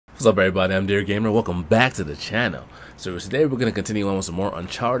What's up, everybody? I'm Dear Gamer. Welcome back to the channel. So today we're going to continue on with some more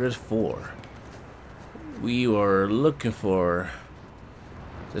Uncharted 4. We are looking for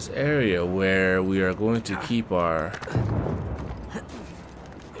this area where we are going to keep our...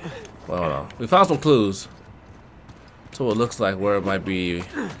 Well, hold on. We found some clues. So it looks like where it might be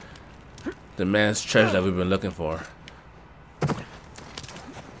the man's treasure that we've been looking for.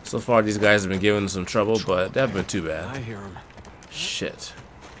 So far these guys have been giving us some trouble, but they haven't been too bad. I hear him. Shit.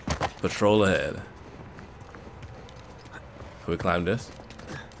 Patrol ahead. Can we climb this?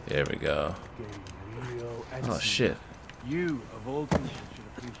 There we go. Oh shit. You of all people should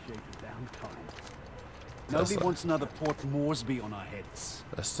appreciate the downtime. Nobody wants another Port Moresby on our heads.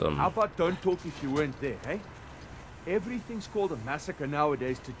 That's some... How about don't talk if you weren't there, eh? Everything's called a massacre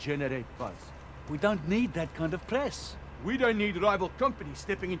nowadays to generate buzz. We don't need that kind of press. We don't need rival companies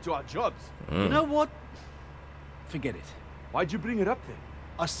stepping into our jobs. You know what? Forget it. Why'd you bring it up then?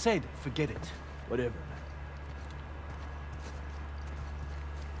 I said forget it. Whatever,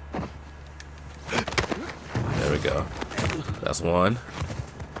 man. There we go. That's one.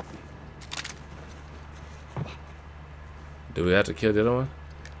 Do we have to kill the other one?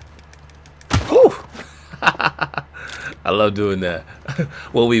 Woo! I love doing that.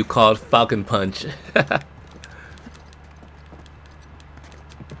 What we call Falcon Punch.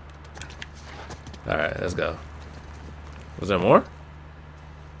 Alright, let's go. Was there more?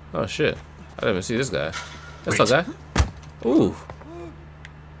 Oh shit. I didn't even see this guy. That's the guy. Ooh.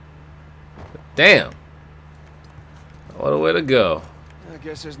 Damn. What a way to go. I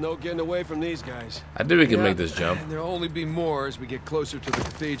guess there's no getting away from these guys. I think we can make this jump. And there'll only be more as we get closer to the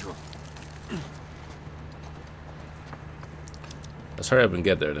cathedral. Let's hurry up and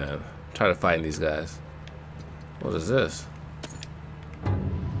get there then. Try to find these guys. What is this?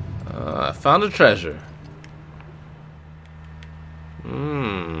 I found a treasure.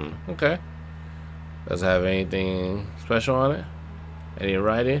 Okay. Does it have anything special on it? Any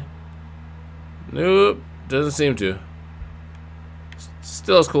writing? Nope. Doesn't seem to.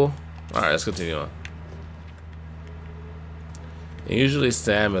 Still is cool. Alright, let's continue on. And usually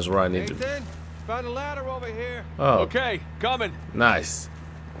Sam is where I need to be. Found a ladder over here. Oh. Okay, coming. Nice.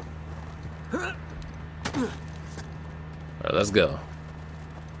 Alright, let's go.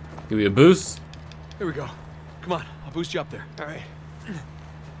 Give you a boost. Here we go. Come on, I'll boost you up there. All right.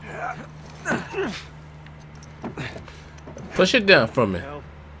 Push it down for me. Hell,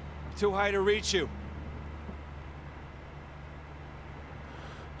 too high to reach you.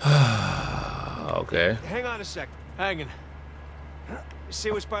 Okay. Hang on a sec. Hanging. You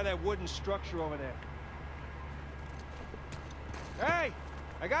see what's by that wooden structure over there? Hey,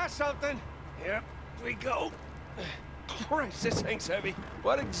 I got something. Here we go. Christ, this thing's heavy.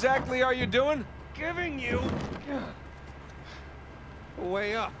 What exactly are you doing? Giving you a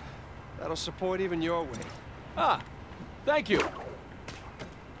way up. That'll support even your weight. Ah, thank you.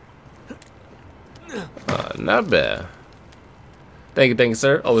 Not bad. Thank you,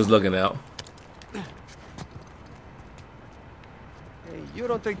 sir. Always looking out. Hey, you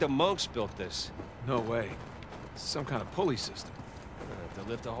don't think the monks built this? No way. It's some kind of pulley system. To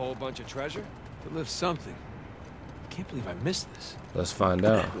lift a whole bunch of treasure? To lift something. I can't believe I missed this. Let's find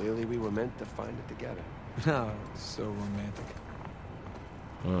out. Clearly we were meant to find it together. Oh, so romantic.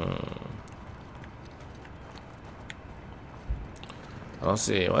 I don't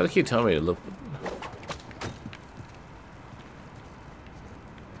see. Why do they keep telling me to look?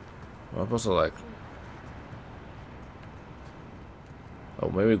 Am I supposed to like? Oh,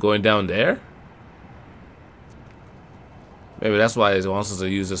 maybe going down there? Maybe that's why he wants us to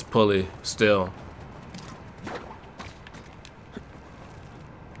use this pulley still.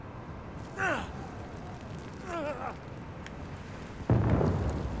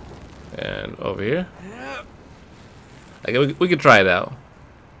 And over here? Like we could try it out.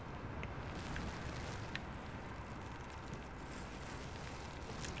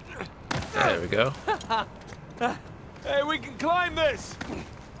 There we go. Hey, we can climb this.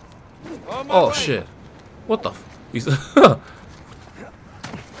 Oh shit! What the?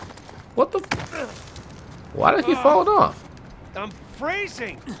 What the? Why did he fall off? I'm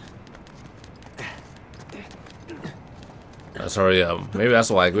freezing. Let's hurry up. Maybe that's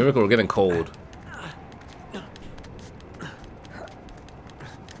why. Maybe we're getting cold.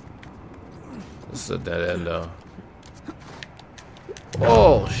 This is a dead end, though.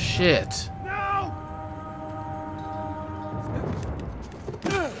 Oh shit! No.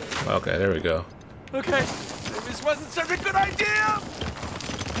 Okay, there we go. Okay, maybe this wasn't such a good idea.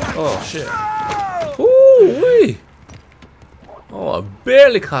 Oh shit! Ooh wee! Oh, I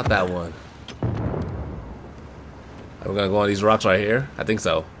barely caught that one. Are we gonna go on these rocks right here? I think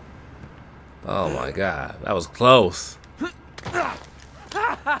so. Oh my god, that was close.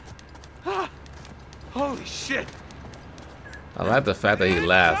 Holy shit! I like the fact that he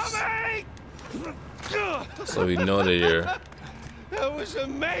laughs, so we know that you're That was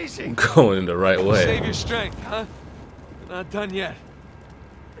amazing. going in the right way. Save your strength, huh? We're not done yet.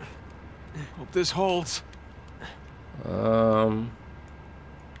 Hope this holds.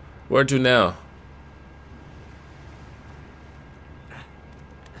 Where to now?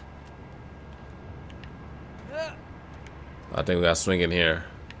 I think we got to swing in here.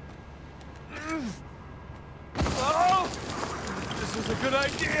 Oh! This is a good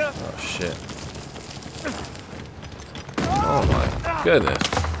idea. Oh shit. Oh my goodness.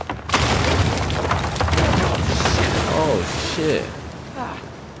 Oh shit.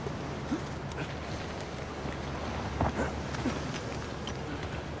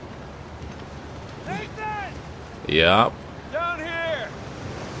 Nathan! Yup. Down here!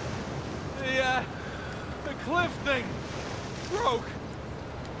 The cliff thing broke.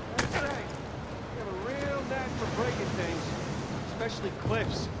 That's right. You have a real knack for breaking things, especially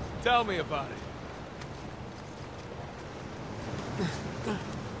cliffs. Tell me about it.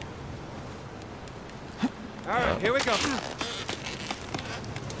 All right, here we go.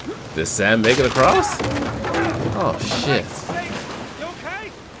 Did Sam make it across? Oh shit. Hey, you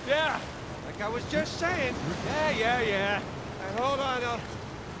okay? Yeah. Like I was just saying. Yeah. Right, hold on, I'll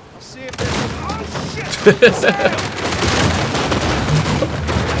see if there's... Oh, shit!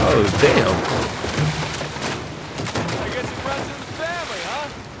 Oh damn. I guess it runs in the family, huh?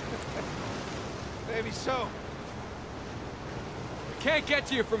 Maybe so. We can't get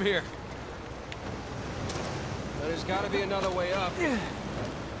to you from here. But there's got to be another way up.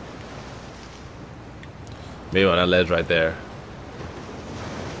 Maybe on that ledge right there.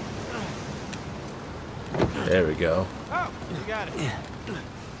 There we go. Oh, you got it.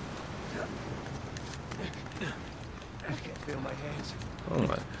 I can't feel my hands. Oh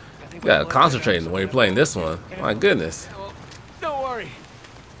my. You gotta concentrate when you're playing this one. My goodness. Well, don't worry.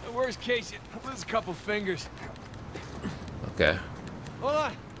 The worst case, you lose a couple fingers. Okay. Hold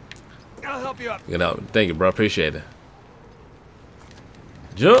on. I'll help you up. You know, thank you, bro. Appreciate it.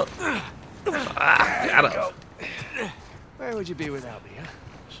 Jump. Got him. Where would you be without me, huh?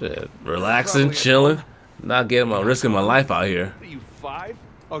 Shit. Relaxing, chilling. Not risking my life out here. Are you 5?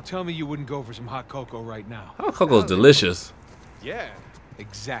 Oh, tell me you wouldn't go for some hot cocoa right now. Hot cocoa's delicious. Yeah,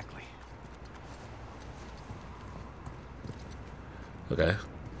 exactly. Okay.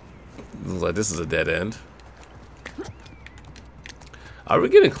 Looks like this is a dead end. Are we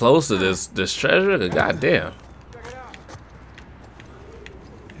getting close to this treasure? God damn.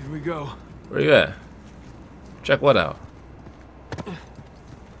 Here we go. Where you at? Check what out?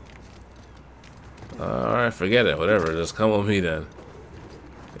 Alright, forget it. Whatever. Just come with me then.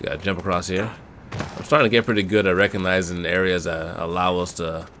 We gotta jump across here. I'm starting to get pretty good at recognizing areas that allow us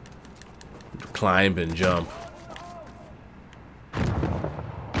to climb and jump.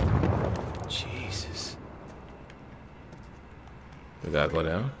 Jesus. We gotta go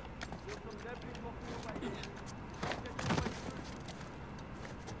down.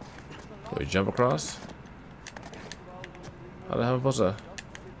 Can we jump across? How the hell am I supposed to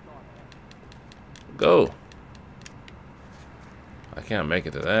go? I can't make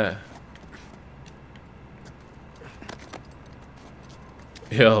it to that.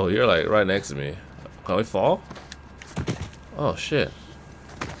 Yo, you're like right next to me. Can we fall? Oh shit.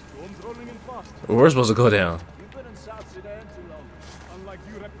 We're supposed to go down. You've been in South Sudan too long. Unlike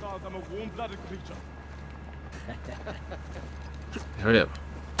you reptiles, I'm a warm-blooded creature. Hurry up.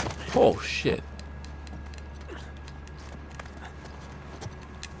 Oh shit.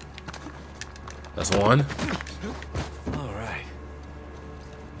 That's one. All right.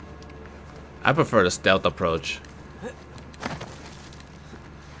 I prefer the stealth approach.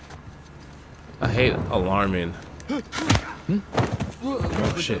 I hate alarming.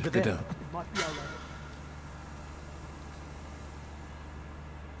 Oh shit, get down.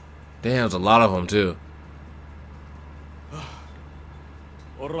 Damn, there's a lot of them too.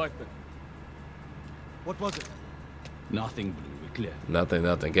 All right then. What was it? Nothing, Blue. We're clear.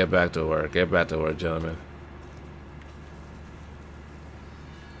 Nothing. Get back to work. Get back to work, gentlemen.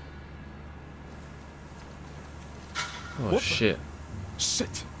 Oh shit.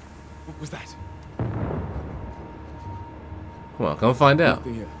 Shit. What was that? Come on, come find out.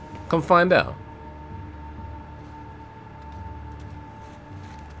 Nothing here. Come find out.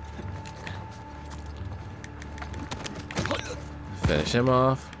 Finish him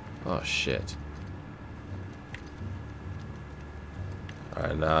off. Oh shit.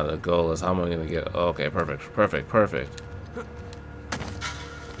 Alright, now the goal is how am I gonna get okay, perfect.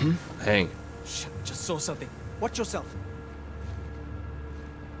 Hang. Shit, just saw something. Watch yourself.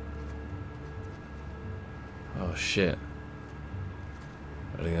 Oh shit.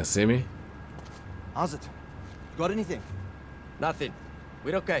 Are they gonna see me? How's it? Got anything? Nothing.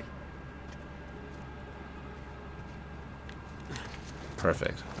 We're okay.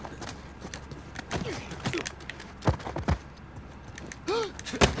 Perfect.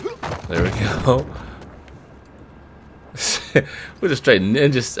 There we go. We're just straight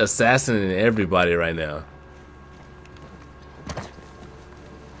ninja assassinating everybody right now.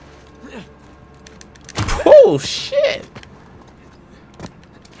 Oh shit!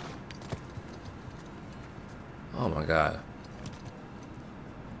 Oh my god.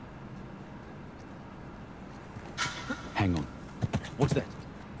 Hang on. What's that?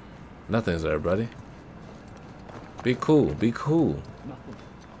 Nothing's there, buddy. Be cool, be cool. Nothing.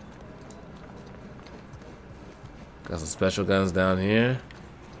 Got some special guns down here.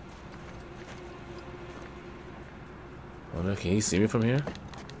 Wonder, can he see me from here?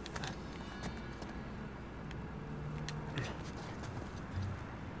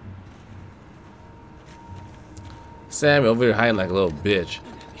 Sam over here hiding like a little bitch.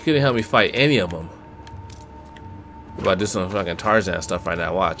 He couldn't help me fight any of them. What about this some fucking Tarzan stuff right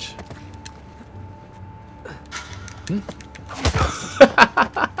now? Watch.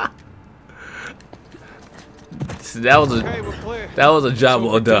 That was a job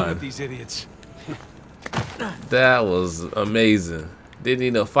well done. These idiots. That was amazing. Didn't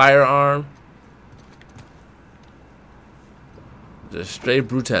need no firearm. Just straight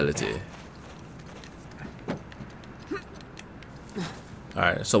brutality.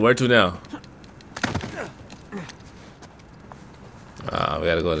 Alright, so where to now? We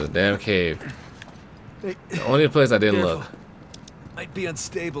gotta go to the damn cave. The only place I didn't look. Might be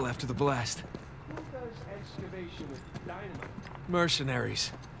unstable after the blast.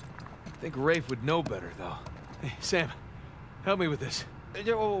 Mercenaries. I think Rafe would know better, though. Hey, Sam, help me with this.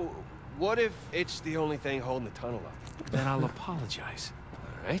 What if it's the only thing holding the tunnel up? Then I'll apologize.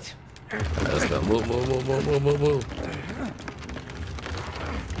 All right. Let's go. Move, move, move, move, move, move, move.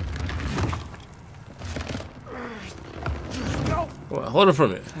 Well, hold it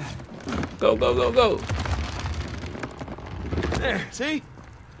from it. Go, go, go, go. There, see?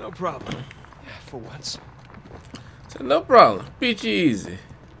 No problem. Yeah, for once. So no problem. Beat you easy.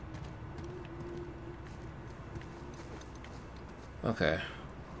 Okay.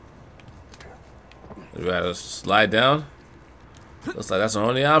 We gotta slide down. Looks like that's the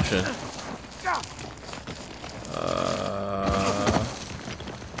only option.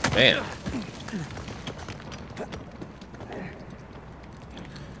 Man.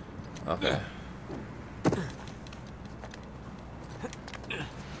 Okay.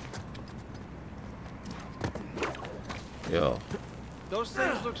 Yo. Those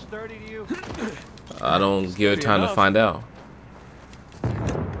things look sturdy to you? I don't give it time to find out.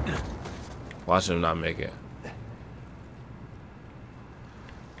 Watch him not make it.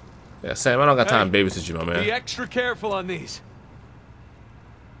 Yeah, Sam, I don't got time to babysit you, my man. Be extra careful on these.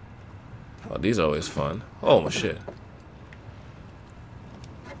 Oh, these are always fun. Oh, my shit.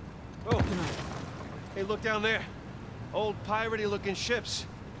 Oh. Hey, look down there. Old piratey looking ships.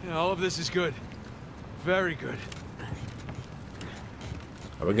 Yeah, all of this is good. Very good.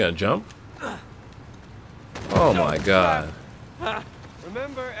 Are we gonna jump? Oh my god.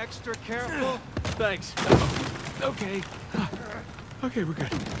 Remember, extra careful. Thanks. Okay. Okay, we're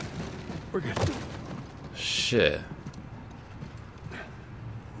good. We're good. Shit.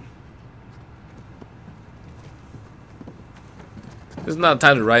 It's not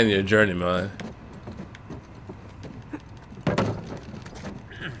time to ride in your journey, man.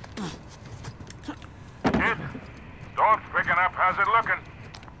 Storm's picking up. How's it looking?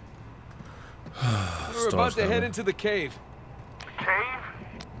 We're about to head into the cave. The cave?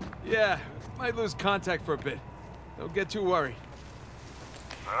 Yeah, might lose contact for a bit. Don't get too worried.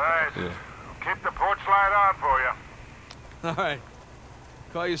 All right. Yeah. Keep the porch light on for you. All right.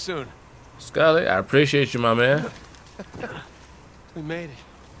 Call you soon. Scully, I appreciate you, my man. We made it.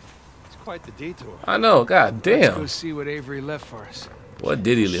 It's quite the detour. I know, god Let's go damn. see what Avery left for us. What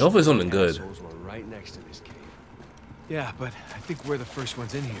did he leave? Hopefully something good. Assholes were right next to this cave. Yeah, but I think we're the first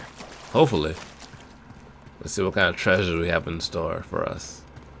ones in here. Hopefully. Let's see what kind of treasures we have in store for us.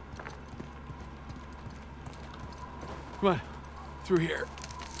 Come on, through here.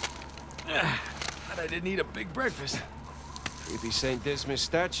 And I didn't eat a big breakfast. Creepy St. Dismas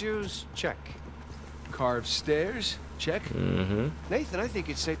statues? Check. Carved stairs? Check. Mm-hmm. Nathan, I think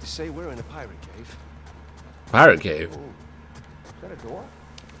it's safe to say we're in a pirate cave. Pirate cave. Ooh. Is that a door?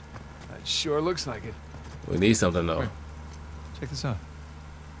 It sure looks like it. We need something though. Check this out.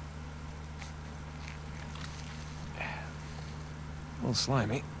 little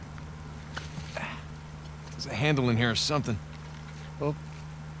slimy. There's a handle in here or something. Well,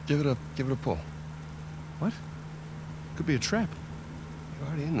 give it a pull. What? Could be a trap. You're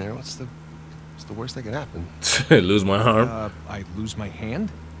already in there. What's the worst that could happen? Lose my arm. I lose my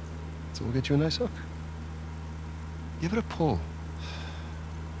hand? So we'll get you a nice hook. Give it a pull.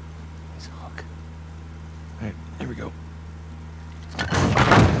 Nice hook. All right, here we go.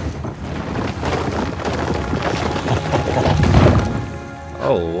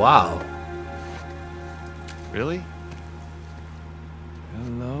 Oh, wow. Really?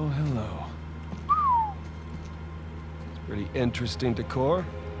 Hello, hello. It's pretty interesting decor.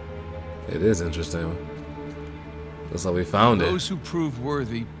 It is interesting. Looks like we found it. Those who prove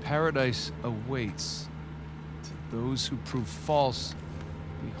worthy, paradise awaits. To those who prove false,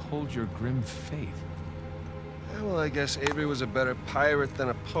 behold your grim fate. Yeah, well, I guess Avery was a better pirate than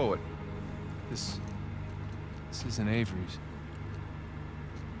a poet. This isn't Avery's.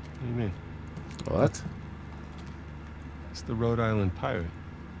 What do you mean? What? It's the Rhode Island pirate.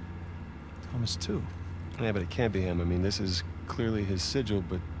 Thomas too. Yeah, but it can't be him. I mean, this is clearly his sigil,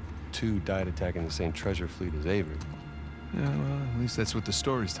 but 2 died attacking the same treasure fleet as Avery. Yeah, well, at least that's what the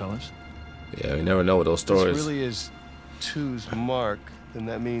stories tell us. Yeah, we never know what those If this stories. really is 2's mark, then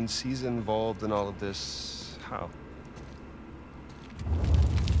that means he's involved in all of this. How?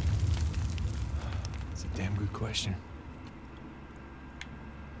 That's a damn good question.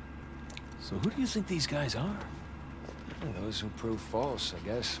 So who do you think these guys are? Those who prove false, I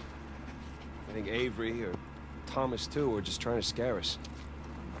guess. I think Avery or Thomas too are just trying to scare us.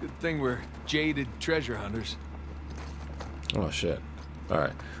 Good thing we're jaded treasure hunters. Oh shit! All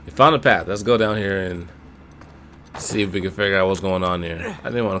right, we found a path. Let's go down here and see if we can figure out what's going on here. I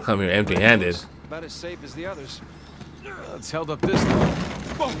didn't want to come here empty-handed. About as safe as the others. It's held up this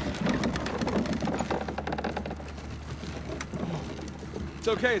long. It's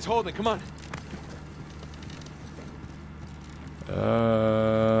okay, it's holding. Come on.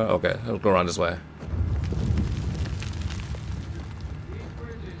 Okay, let's go around this way.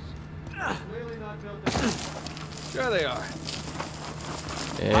 Sure they are.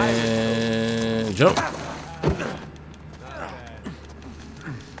 And jump.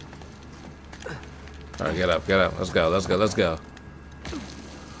 All right, get up, get up. Let's go, let's go, let's go.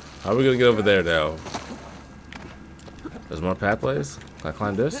 How are we gonna get over there now? There's more pathways. Can I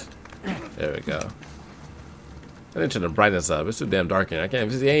climb this? There we go. I didn't turn the brightness up. It's too damn dark here. I can't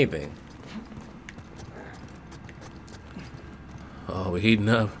even see anything. Oh, we're heating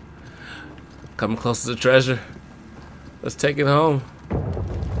up. Coming close to the treasure. Let's take it home.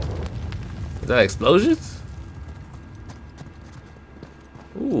 Is that explosions?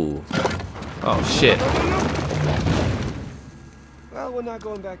 Ooh. Oh, shit. Well, we're not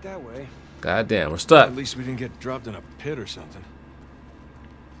going back that way. God damn, we're stuck. At least we didn't get dropped in a pit or something.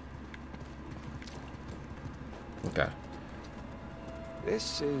 Okay.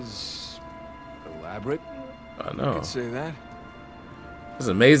 This is elaborate. I know. I'd say that. It's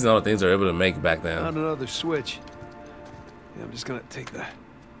amazing all the things they're able to make back then. Found another switch. Yeah, I'm just gonna take the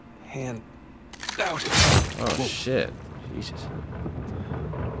hand out. Oh, Whoa. shit. Jesus.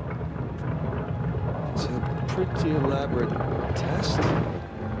 It's a pretty elaborate test.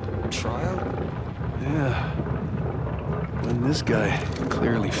 Trial. Yeah. And this guy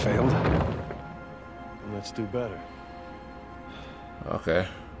clearly failed. Let's do better. Okay.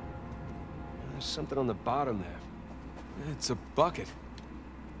 There's something on the bottom there. It's a bucket.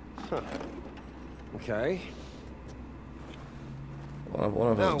 Huh. Okay. What am I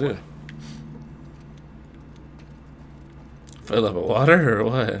Now supposed to do? Fill up with water or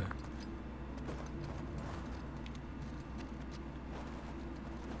what?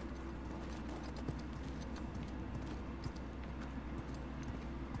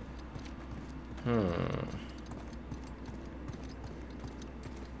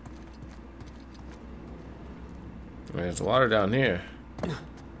 There's water down here.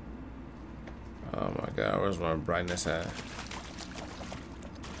 Oh my god, where's my brightness at?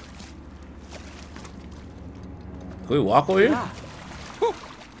 Can we walk over here?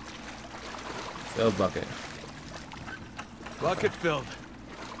 Fill bucket. Bucket filled.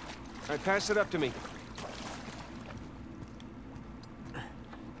 All right, pass it up to me.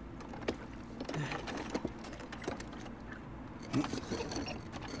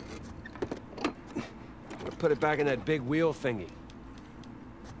 Put it back in that big wheel thingy.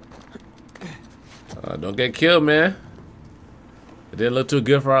 Don't get killed, man. It didn't look too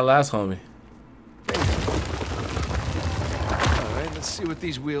good for our last homie. All right, let's see what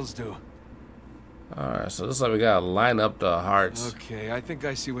these wheels do. Alright, so looks like we gotta line up the hearts. Okay, I think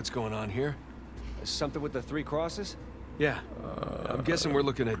I see what's going on here. Something with the 3 crosses? Yeah. I'm guessing we're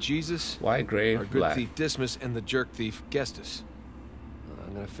looking at Jesus, White, gray, our good black. thief Dismas, and the jerk thief Gestus.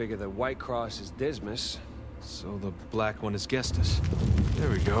 I'm gonna figure the white cross is Dismas. So the black one is Gestus.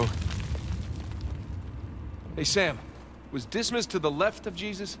 There we go. Hey, Sam. Was Dismas to the left of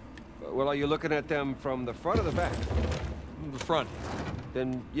Jesus? Well, are you looking at them from the front or the back? The front.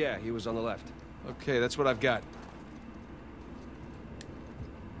 Then, yeah, he was on the left. Okay, that's what I've got.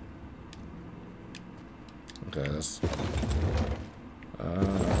 Okay, that's.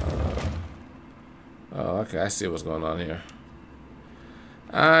 Oh, okay. I see what's going on here.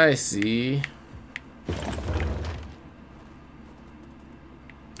 I see.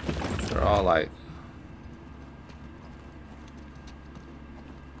 They're all like.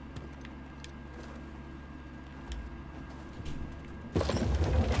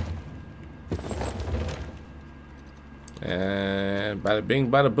 And bada bing,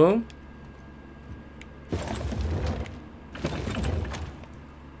 bada boom.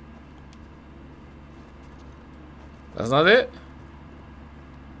 That's not it?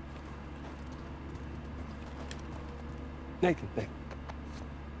 Nathan. You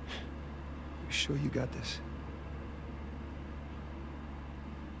sure you got this?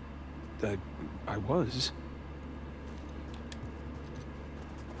 I was.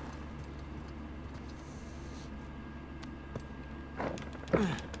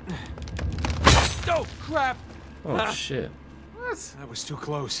 Oh, crap! Oh, shit. What? That was too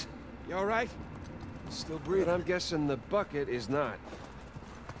close. You all right? Still But breathing. I'm guessing the bucket is not.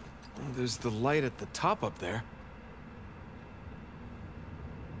 There's the light at the top up there.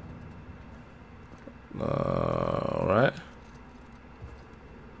 All right.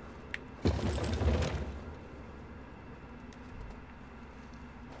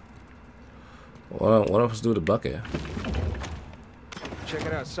 What am I supposed to do with the bucket? Check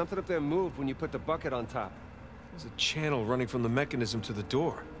it out. Something up there moved when you put the bucket on top. There's a channel running from the mechanism to the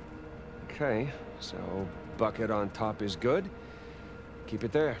door. Okay, so bucket on top is good. Keep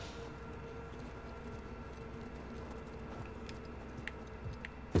it there.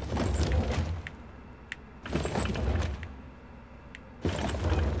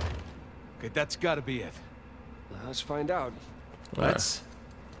 Okay, that's gotta be it. Let's find out. Let's.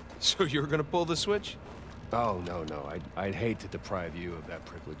 So you're gonna pull the switch? Oh, no. I'd hate to deprive you of that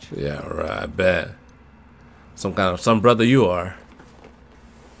privilege. Yeah, right. I bet. Some brother you are.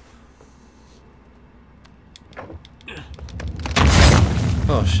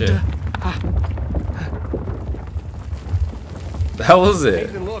 Oh shit. That was it.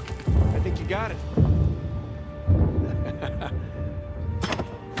 Nathan, look. I think you got it.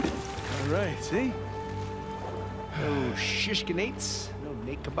 All right, see? No shishkinates, no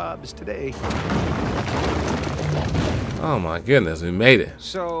Nate kebabs today. Oh my goodness, we made it.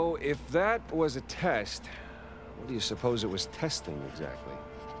 So, if that was a test, what do you suppose it was testing exactly?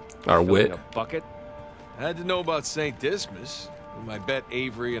 Our Filling wit. a bucket? I had to know about St. Dismas, whom I bet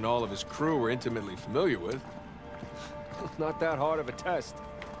Avery and all of his crew were intimately familiar with. Not that hard of a test.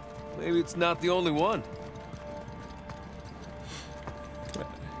 Maybe it's not the only one.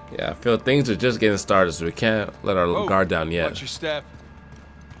 Yeah, I feel things are just getting started, so we can't let our Oh, guard down yet. Watch your step.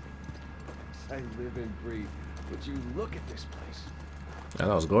 I live and breathe. Would you look at this place? I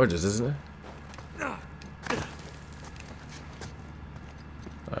know it's gorgeous, isn't it?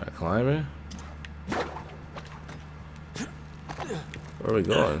 Alright, climbing. Where are we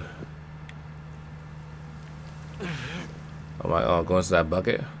going? Oh, going to that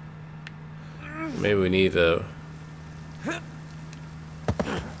bucket? Maybe we need to...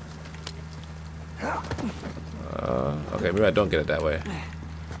 okay, maybe I don't get it that way.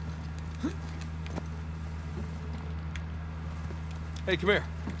 Hey, come here.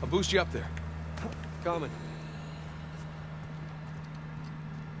 I'll boost you up there. Coming.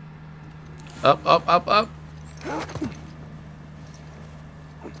 Up, up, up, up.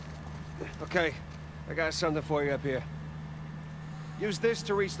 Okay, I got something for you up here. Use this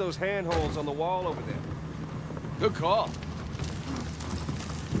to reach those handholds on the wall over there. Good call.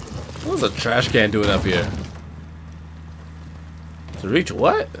 What's a trash can doing up here? To reach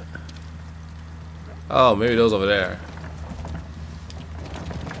what? Oh, maybe those over there.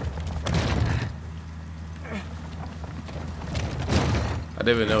 I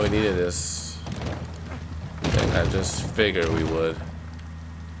didn't even know we needed this thing. I just figured we would.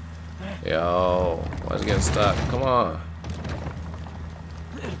 Yo, why is it getting stuck? Come on.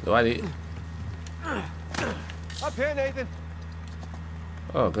 Do I need... Up here, Nathan.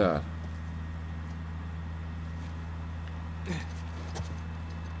 Oh, God.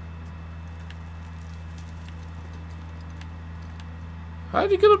 How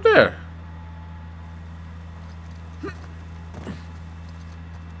did you get up there?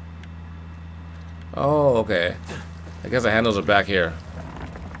 okay. I guess the handles are back here.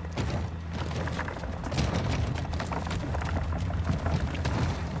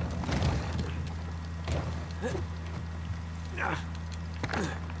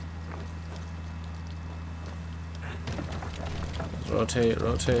 Rotate,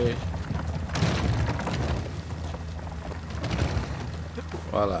 rotate.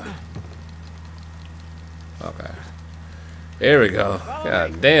 Voila. Okay. There we go.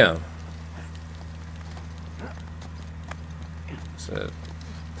 God damn. So,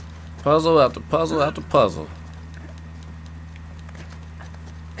 puzzle after puzzle after puzzle.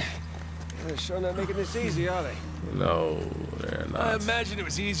 They're sure not making this easy, are they? No, they're not. I imagine it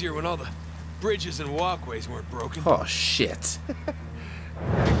was easier when all the bridges and walkways weren't broken. Oh shit.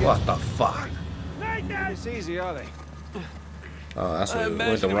 What the fuck? This easy, are they? Oh, that's I what it went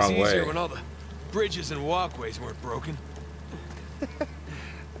imagine the it was wrong easier way. when all the bridges and walkways weren't broken.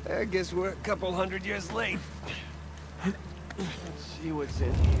 I guess we're a couple hundred years late. Let's see what's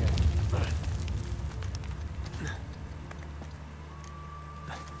in here.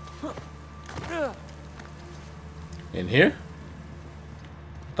 In here?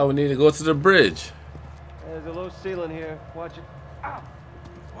 Thought we needed to go to the bridge. There's a low ceiling here. Watch it. Ow!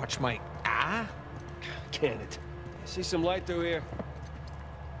 Watch my Can it? I see some light through here.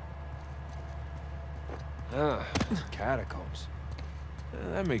 Ah, catacombs.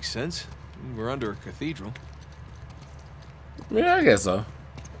 That makes sense. We're under a cathedral. Yeah, I guess so.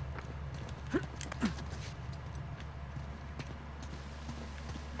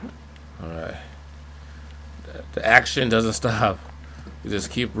 Alright. The action doesn't stop. We just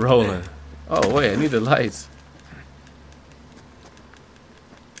keep rolling. Oh, wait, I need the lights.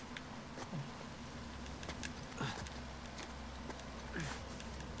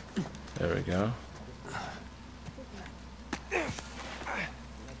 There we go.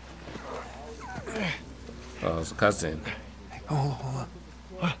 Oh, it's a cutscene. Oh, hold on.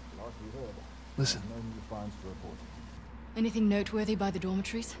 What? Listen. Anything noteworthy by the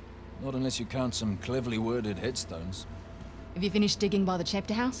dormitories? Not unless you count some cleverly worded headstones. Have you finished digging by the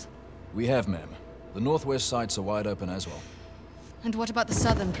chapter house? We have, ma'am. The northwest sites are wide open as well. And what about the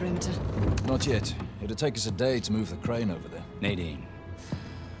southern perimeter? Not yet. It'll take us a day to move the crane over there. Nadine.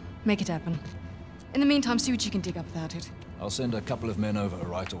 Make it happen. In the meantime, see what you can dig up without it. I'll send a couple of men over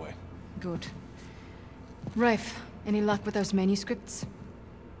right away. Good. Rafe, any luck with those manuscripts?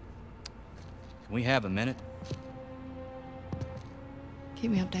 Can we have a minute?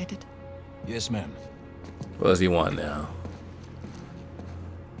 Keep me updated. Yes, ma'am. What does he want now?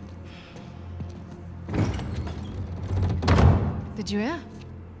 Did you hear?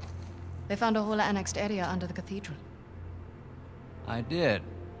 They found a whole annexed area under the cathedral. I did.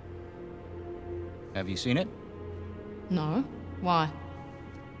 Have you seen it? No? Why?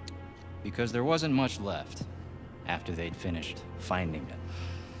 Because there wasn't much left after they'd finished finding it.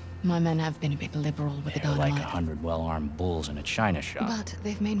 My men have been a bit liberal with the They're like dynamite. 100 well-armed bulls in a china shop. But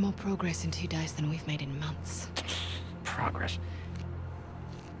they've made more progress in 2 days than we've made in months. Progress.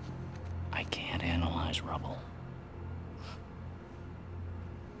 I can't analyze rubble.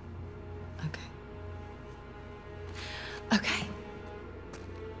 Okay. Okay.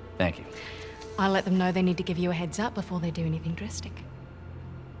 Thank you. I'll let them know they need to give you a heads up before they do anything drastic.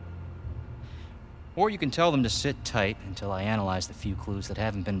 Or you can tell them to sit tight until I analyze the few clues that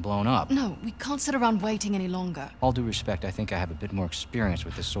haven't been blown up. No, we can't sit around waiting any longer. All due respect, I think I have a bit more experience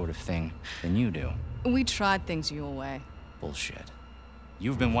with this sort of thing than you do. We tried things your way. Bullshit.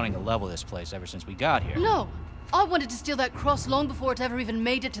 You've been wanting to level this place ever since we got here. No! I wanted to steal that cross long before it ever even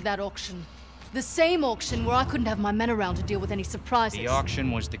made it to that auction. The same auction where I couldn't have my men around to deal with any surprises. The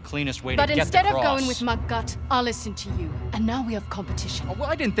auction was the cleanest way But to get the instead cross. of going with my gut, I listened to you. And now we have competition. Oh, well,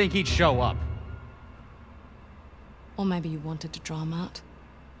 I didn't think he'd show up. Or maybe you wanted to draw him out.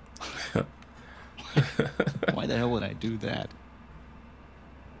 Why the hell would I do that?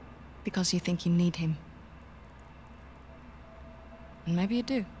 Because you think you need him. And maybe you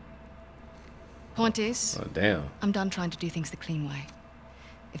do. Point is, Oh, damn. I'm done trying to do things the clean way.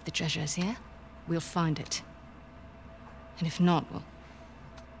 If the treasure is here, we'll find it. And if not, well,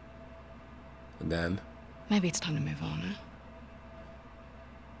 And then? maybe it's time to move on, huh?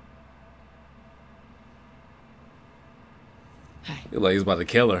 Hey, Look like he's about to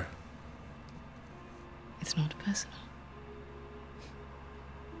kill her. it's not personal.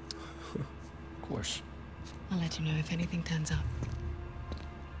 Of course. I'll let you know if anything turns up.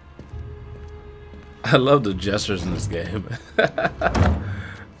 I love the gestures in this game.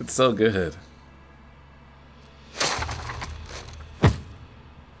 It's so good.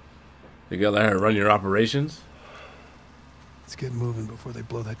 You gotta let her run your operations? Let's get moving before they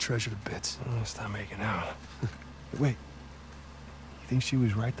blow that treasure to bits. Stop making out. Wait. You think she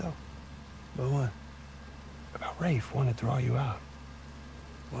was right, though? About what? About Rafe wanting to draw you out.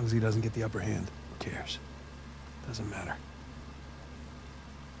 As long as he doesn't get the upper hand, who cares? Doesn't matter.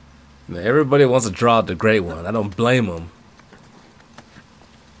 Now, everybody wants to draw out the Great One. I don't blame them.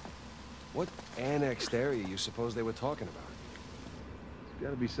 What annexed area you suppose they were talking about? There's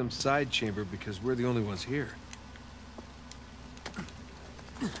gotta be some side chamber because we're the only ones here.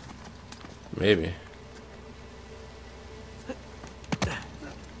 Maybe.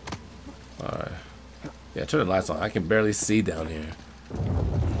 Alright. Yeah, turn the lights on. I can barely see down here.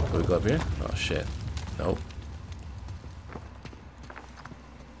 Can we go up here? Oh, shit. Nope.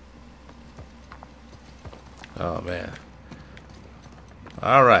 Oh, man.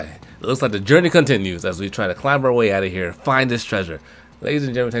 Alright. It looks like the journey continues as we try to climb our way out of here, find this treasure. Ladies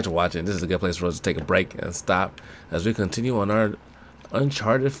and gentlemen, thanks for watching. This is a good place for us to take a break and stop as we continue on our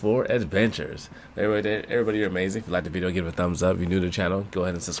Uncharted 4 adventures. Everybody, you're amazing. If you like the video, give it a thumbs up. If you're new to the channel, go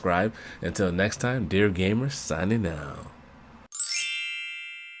ahead and subscribe. Until next time, dear gamers, signing out.